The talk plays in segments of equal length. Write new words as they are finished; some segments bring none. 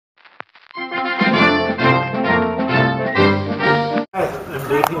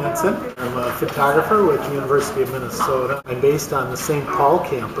Hansen. I'm a photographer with the University of Minnesota. I'm based on the St. Paul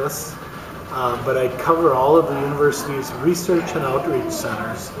campus, but I cover all of the university's research and outreach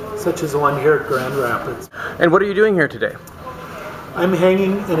centers, such as the one here at Grand Rapids. And what are you doing here today? I'm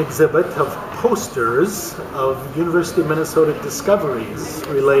hanging an exhibit of posters of University of Minnesota discoveries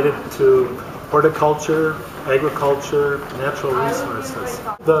related to horticulture, agriculture, natural resources.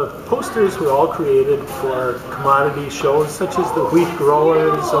 The posters were all created for commodity shows such as the wheat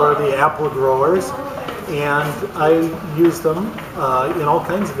growers or the apple growers, and I use them in all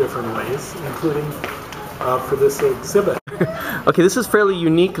kinds of different ways, including for this exhibit. Okay, this is fairly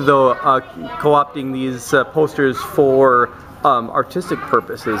unique though, co-opting these posters for artistic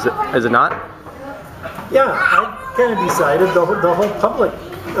purposes, is it not? Yeah, I kind of decided the whole public,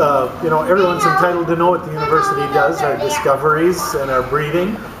 everyone's entitled to know what the university does, our discoveries and our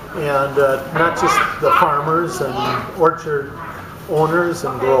breeding, and not just the farmers and orchard owners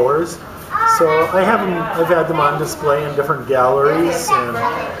and growers. So I've had them on display in different galleries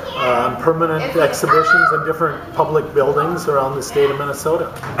and permanent exhibitions in different public buildings around the state of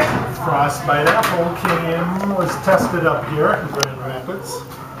Minnesota. Frostbite apple was tested up here in Grand Rapids.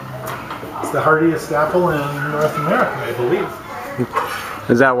 It's the hardiest apple in North America, I believe.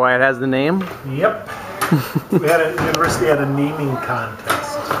 Is that why it has the name? Yep. The university had a naming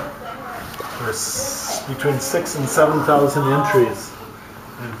contest. There's between 6,000 and 7,000 entries.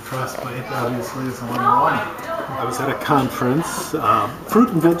 And frostbite obviously is the one I wanted. I was at a conference, fruit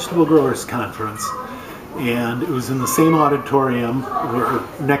and vegetable growers conference, and it was in the same auditorium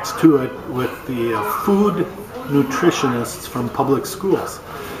next to it with the food nutritionists from public schools.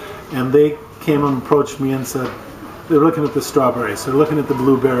 And they came and approached me and said, they're looking at the strawberries, they're looking at the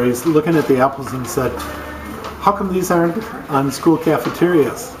blueberries, looking at the apples, and said, how come these aren't on school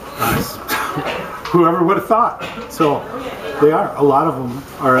cafeterias? Whoever would have thought. So they are. A lot of them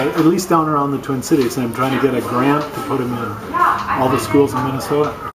are, at least down around the Twin Cities, and I'm trying to get a grant to put them in all the schools in Minnesota.